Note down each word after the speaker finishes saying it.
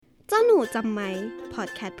เจ้าหนูจำไหมพอด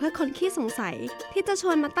แคสต์เพื่อคนขี้สงสัยที่จะช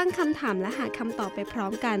วนมาตั้งคำถามและหาคำตอบไปพร้อ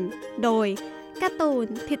มกันโดยการ์ตูน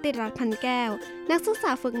ทิติรัตน์พันแก้วนักศึกษ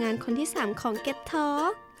าฝึกงานคนที่3ของ Get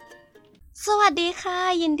Talk สวัสดีค่ะ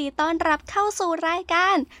ยินดีต้อนรับเข้าสู่รายกา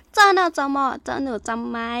รเจ้าหนูจำ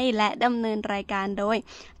ไหมและดำเนินรายการโดย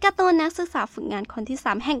การ์ตูนนักศึกษาฝึกงานคนที่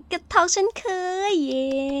3แห่ง Get Talk เช่นเคยเย้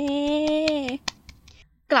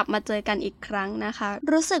กลับมาเจอกันอีกครั้งนะคะ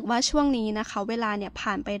รู้สึกว่าช่วงนี้นะคะเวลาเนี่ย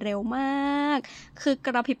ผ่านไปเร็วมากคือก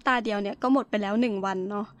ระพริบตาเดียวเนี่ยก็หมดไปแล้ว1วัน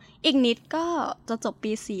เนาะอีกนิดก็จะจบ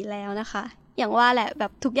ปี4แล้วนะคะอย่างว่าแหละแบ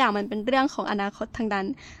บทุกอย่างมันเป็นเรื่องของอนาคตทั้งนั้น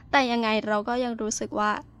แต่ยังไงเราก็ยังรู้สึกว่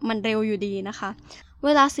ามันเร็วอยู่ดีนะคะเว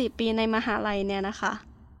ลา4ปีในมหาลัยเนี่ยนะคะ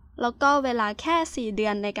แล้วก็เวลาแค่4เดื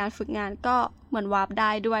อนในการฝึกงานก็เหมือนวาร์ปไ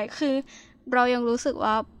ด้ด้วยคือเรายังรู้สึก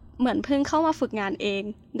ว่าเหมือนเพิ่งเข้ามาฝึกงานเอง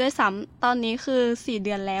ด้วยซ้ำตอนนี้คือ4เ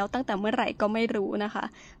ดือนแล้วตั้งแต่เมื่อไหร่ก็ไม่รู้นะคะ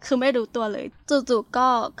คือไม่รู้ตัวเลยจู่ๆก็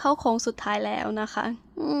เข้าโค้งสุดท้ายแล้วนะคะ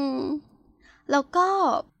แล้วก็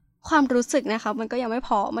ความรู้สึกนะคะมันก็ยังไม่พ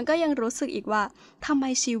อมันก็ยังรู้สึกอีกว่าทำไม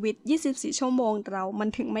ชีวิต24ชั่วโมงมัน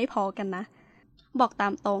ถึงไม่พอกันนะบอกตา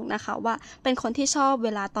มตรงนะคะว่าเป็นคนที่ชอบเว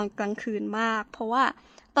ลาตอนกลางคืนมากเพราะว่า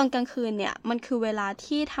ตอนกลางคืนเนี่ยมันคือเวลา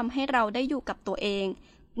ที่ทำให้เราได้อยู่กับตัวเอง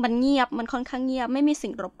มันเงียบมันค่อนข้างเงียบไม่มีสิ่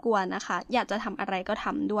งรบกวนนะคะอยากจะทำอะไรก็ท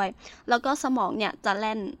ำด้วยแล้วก็สมองเนี่ยจ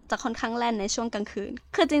ะค่อนข้างแล่นในช่วงกลางคืน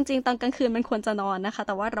คือจริงๆตอนกลางคืนมันควรจะนอนนะคะแ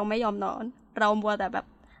ต่ว่าเราไม่ยอมนอนเรามัวแต่แบบ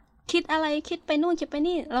คิดอะไรคิดไปนู่นคิดไป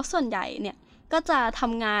นี่แล้วส่วนใหญ่เนี่ยก็จะท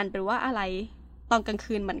ำงานหรือว่าอะไรตอนกลาง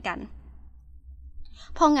คืนเหมือนกัน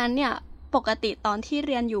เพราะงั้นเนี่ยปกติตอนที่เ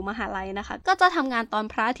รียนอยู่มหาลัยนะคะก็จะทำงานตอน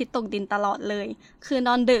พระอาทิตย์ตกดินตลอดเลยคือน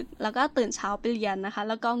อนดึกแล้วก็ตื่นเช้าไปเรียนนะคะ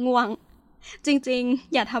แล้วก็ง่วงจริง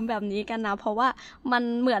ๆอย่าทำแบบนี้กันนะเพราะว่ามัน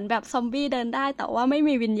เหมือนแบบซอมบี้เดินได้แต่ว่าไม่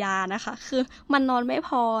มีวิญญาณนะคะคือมันนอนไม่พ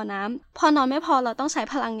อนะพอนอนไม่พอเราต้องใช้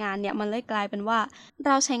พลังงานเนี่ยมันเลยกลายเป็นว่าเ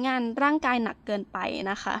ราใช้งานร่างกายหนักเกินไป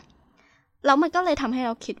นะคะแล้วมันก็เลยทำให้เ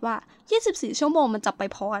ราคิดว่า24ชั่วโมงมันจะไป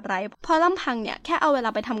พออะไรเพราะลำพังเนี่ยแค่เอาเวลา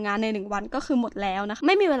ไปทำงานใน1วันก็คือหมดแล้วนะไ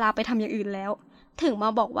ม่มีเวลาไปทำอย่างอื่นแล้วถึงมา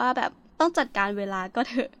บอกว่าแบบต้องจัดการเวลาก็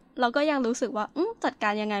เถอะเราก็ยังรู้สึกว่าจัดกา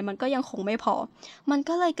รยังไงมันก็ยังคงไม่พอมัน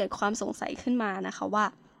ก็เลยเกิดความสงสัยขึ้นมานะคะว่า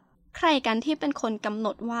ใครกันที่เป็นคนกำหน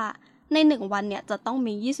ดว่าใน1วันเนี่ยจะต้อง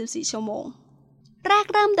มี24ชั่วโมงแรก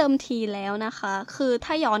เริ่มเดิมทีแล้วนะคะคือ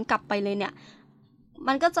ถ้าย้อนกลับไปเลยเนี่ย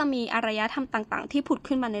มันก็จะมีอารยธรรมต่างๆที่ผุด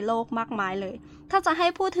ขึ้นมาในโลกมากมายเลยถ้าจะให้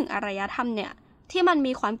พูดถึงอารยธรรมเนี่ยที่มัน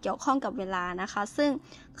มีความเกี่ยวข้องกับเวลานะคะซึ่ง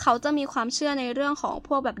เขาจะมีความเชื่อในเรื่องของพ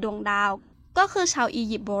วกแบบดวงดาวก็คือชาวอี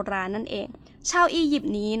ยิปต์โบราณนั่นเองชาวอียิป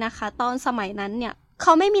ต์นี้นะคะตอนสมัยนั้นเนี่ยเข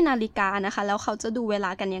าไม่มีนาฬิกานะคะแล้วเขาจะดูเวล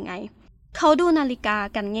ากันยังไงเขาดูนาฬิกา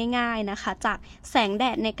กันง่ายๆนะคะจากแสงแด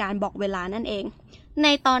ดในการบอกเวลานั่นเองใน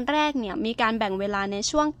ตอนแรกเนี่ยมีการแบ่งเวลาใน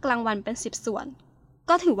ช่วงกลางวันเป็น10ส่วน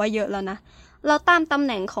ก็ถือว่าเยอะแล้วนะเราตามตำแ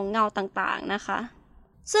หน่งของเงาต่างๆนะคะ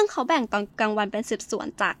ซึ่งเขาแบ่งตอนกลางวันเป็น10ส่วน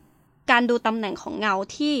จากการดูตำแหน่งของเงา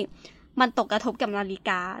ที่มันตกกระทบกับนาฬิก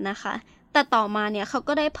านะคะแต่ต่อมาเนี่ยเขา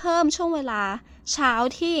ก็ได้เพิ่มช่วงเวลาเช้า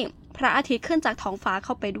ที่พระอาทิตย์ขึ้นจากท้องฟ้าเ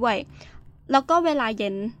ข้าไปด้วยแล้วก็เวลาเย็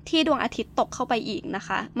นที่ดวงอาทิตย์ตกเข้าไปอีกนะค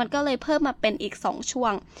ะมันก็เลยเพิ่มมาเป็นอีก2ช่ว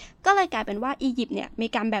งก็เลยกลายเป็นว่าอียิปต์เนี่ยมี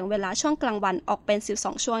การแบ่งเวลาช่วงกลางวันออกเป็น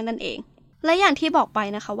12ช่วงนั่นเองและอย่างที่บอกไป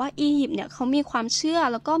นะคะว่าอียิปต์เนี่ยเขามีความเชื่อ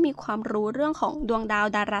แล้วก็มีความรู้เรื่องของดวงดาว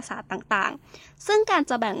ดาราศาสตร์ต่างๆซึ่งการ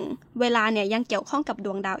จะแบ่งเวลาเนี่ยยังเกี่ยวข้องกับด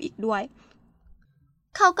วงดาวอีกด้วย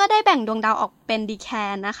เขาก็ได้แบ่งดวงดาวออกเป็นดีแค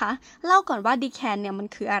นนะคะเล่าก่อนว่าดีแคนเนี่ยมัน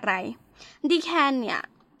คืออะไรดีแคนเนี่ย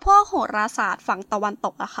พวกโหราศาสตร์ฝั่งตะวันต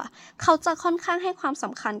กอะค่ะเขาจะค่อนข้างให้ความส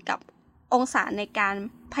ำคัญกับองศาในการ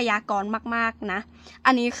พยากรณ์มากๆนะ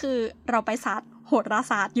อันนี้คือเราไปศาสตร์โหรา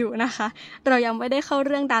ศาสตร์อยู่นะคะเรายังไม่ได้เข้าเ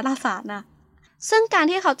รื่องดาราศาสตร์นะซึ่งการ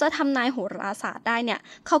ที่เขาจะทำนายโหราศาสตร์ได้เนี่ย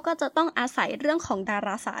เขาก็จะต้องอาศัยเรื่องของดาร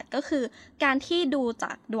าศาสตร์ก็คือการที่ดูจ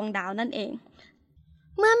ากดวงดาวนั่นเอง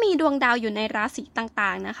เมื่อมีดวงดาวอยู่ในราศีต่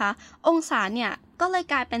างๆนะคะองศาเนี่ยก็เลย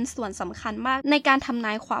กลายเป็นส่วนสำคัญมากในการทำน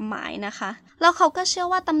ายความหมายนะคะแล้วเขาก็เชื่อ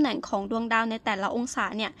ว่าตำแหน่งของดวงดาวในแต่ละองศา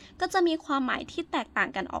เนี่ยก็จะมีความหมายที่แตกต่าง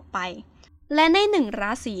กันออกไปและใน1ร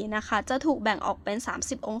าศีนะคะจะถูกแบ่งออกเป็น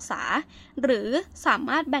30องศาหรือสาม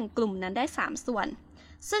ารถแบ่งกลุ่มนั้นได้3ส่วน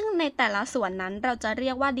ซึ่งในแต่ละส่วนนั้นเราจะเรี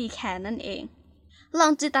ยกว่าดีแคนนั่นเองลอ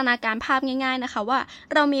งจินตนาการภาพง่ายๆนะคะว่า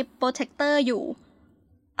เรามีโปรเทคเตอร์อยู่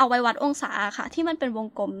เอาไว้วัดองศาค่ะที่มันเป็นวง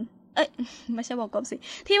กลมไม่ใช่วงกลมสิ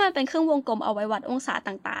ที่มันเป็นเครื่องวงกลมเอาไว้วัดองศา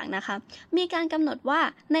ต่างๆนะคะมีการกำหนดว่า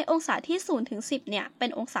ในองศาที่0ถึง10เนี่ยเป็น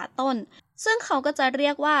องศาต้นซึ่งเขาก็จะเรี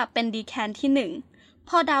ยกว่าเป็นดีแคนที่1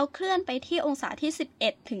พอดาวเคลื่อนไปที่องศาที่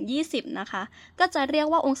11ถึง20นะคะก็จะเรียก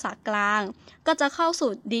ว่าองศากลางก็จะเข้าสู่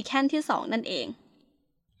ดีแคนที่2นั่นเอง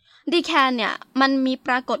ดีแคนเนี่ยมันมีป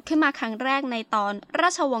รากฏขึ้นมาครั้งแรกในตอนรา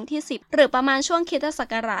ชวงศ์ที่10หรือประมาณช่วงคริสตศั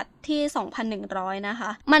กราชที่ 2100 นะคะ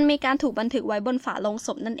มันมีการถูกบันทึกไว้บนฝาโลงศ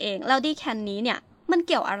พนั่นเองแล้วดีแคนนี้เนี่ยมันเ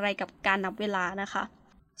กี่ยวอะไรกับการนับเวลานะคะ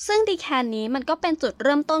ซึ่งดีแคนนี้มันก็เป็นจุดเ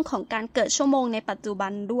ริ่มต้นของการเกิดชั่วโมงในปัจจุบั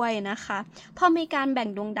นด้วยนะคะพอมีการแบ่ง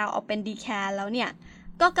ดวงดาวออกเป็นดีแคนแล้วเนี่ย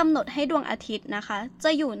ก็กำหนดให้ดวงอาทิตย์นะคะจ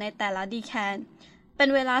ะอยู่ในแต่ละดีแคนเป็น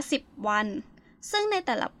เวลา10วันซึ่งในแ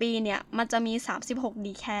ต่ละปีเนี่ยมันจะมี36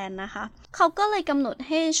ดีแคนนะคะเขาก็เลยกำหนดใ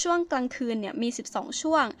ห้ช่วงกลางคืนเนี่ยมี12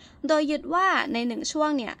ช่วงโดยยึดว่าใน1ช่วง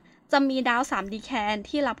เนี่ยจะมีดาว3ดีแคน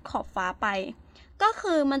ที่รับขอบฟ้าไปก็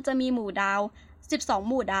คือมันจะมีหมู่ดาว12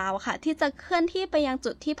หมู่ดาวค่ะที่จะเคลื่อนที่ไปยัง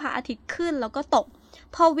จุดที่พระอาทิตย์ขึ้นแล้วก็ตก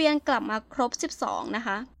พอเวียนกลับมาครบ12นะค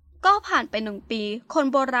ะก็ผ่านไป1ปีคน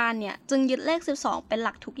โบราณเนี่ยจึงยึดเลข12เป็นห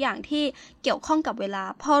ลักทุกอย่างที่เกี่ยวข้องกับเวลา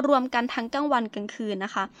พอรวมกันทั้งกลางวันกลางคืนน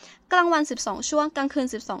ะคะกลางวัน12ช่วงกลางคืน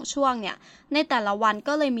12ช่วงเนี่ยในแต่ละวัน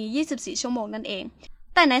ก็เลยมี24ชั่วโมงนั่นเอง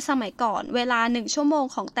แต่ในสมัยก่อนเวลา1ชั่วโมง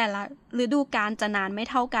ของแต่ละฤดูกาลจะนานไม่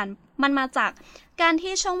เท่ากันมันมาจากการ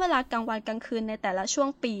ที่ช่วงเวลากลางวันกลางคืนในแต่ละช่วง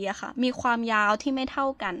ปีอะค่ะมีความยาวที่ไม่เท่า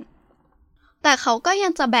กันแต่เขาก็ยั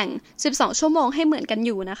งจะแบ่ง12ชั่วโมงให้เหมือนกันอ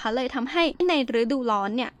ยู่นะคะเลยทำให้ในฤดูร้อน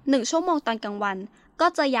เนี่ย1ชั่วโมงตอนกลางวันก็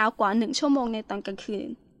จะยาวกว่า1ชั่วโมงในตอนกลางคืน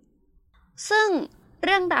ซึ่งเ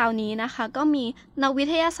รื่องราวนี้นะคะก็มีนักวิ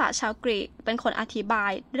ทยาศาสตร์ชาวกรีกเป็นคนอธิบา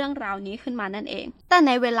ยเรื่องราวนี้ขึ้นมานั่นเองแต่ใ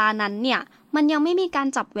นเวลานั้นเนี่ยมันยังไม่มีการ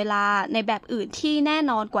จับเวลาในแบบอื่นที่แน่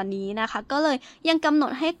นอนกว่านี้นะคะก็เลยยังกำหน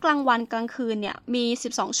ดให้กลางวันกลางคืนเนี่ยมี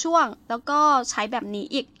12ช่วงแล้วก็ใช้แบบนี้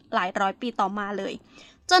อีกหลายร้อยปีต่อมาเลย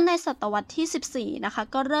จนในศตวรรษที่14นะคะ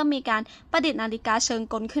ก็เริ่มมีการประดิษฐ์นาฬิกาเชิง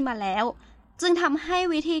กลขึ้นมาแล้วจึงทำให้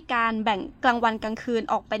วิธีการแบ่งกลางวันกลางคืน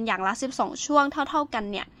ออกเป็นอย่างละ12ช่วงเท่าๆกัน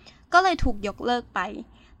เนี่ยก็เลยถูกยกเลิกไป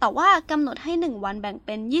แต่ว่ากำหนดให้1วันแบ่งเ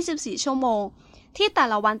ป็น24ชั่วโมงที่แต่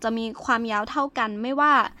ละวันจะมีความยาวเท่ากันไม่ว่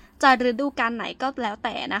าจะฤดูกาลไหนก็แล้วแ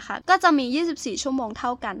ต่นะคะก็จะมี24ชั่วโมงเท่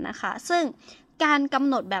ากันนะคะซึ่งการกำ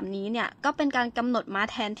หนดแบบนี้เนี่ยก็เป็นการกำหนดมา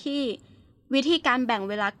แทนที่วิธีการแบ่ง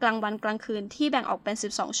เวลากลางวันกลางคืนที่แบ่งออกเป็น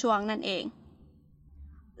12ช่วงนั่นเอง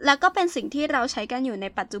แล้วก็เป็นสิ่งที่เราใช้กันอยู่ใน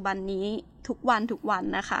ปัจจุบันนี้ทุกวัน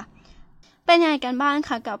นะคะเป็นยังไงกันบ้างค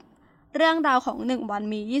ะกับเรื่องราวของ1วัน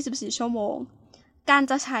มี24ชั่วโมงการ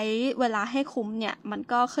จะใช้เวลาให้คุ้มเนี่ยมัน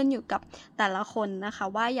ก็ขึ้นอยู่กับแต่ละคนนะคะ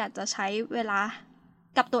ว่าอยากจะใช้เวลา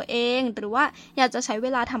กับตัวเองหรือว่าอยากจะใช้เว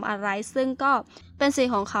ลาทำอะไรซึ่งก็เป็นสิท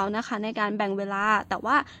ธิ์ของเขานะคะในการแบ่งเวลาแต่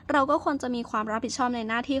ว่าเราก็ควรจะมีความรับผิดชอบใน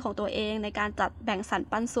หน้าที่ของตัวเองในการจัดแบ่งสรร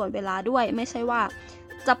ปันส่วนเวลาด้วยไม่ใช่ว่า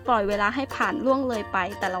จะปล่อยเวลาให้ผ่านล่วงเลยไป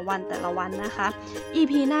แต่ละวันนะคะ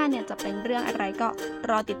EP หน้าเนี่ยจะเป็นเรื่องอะไรก็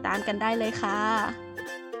รอติดตามกันได้เลยค่ะ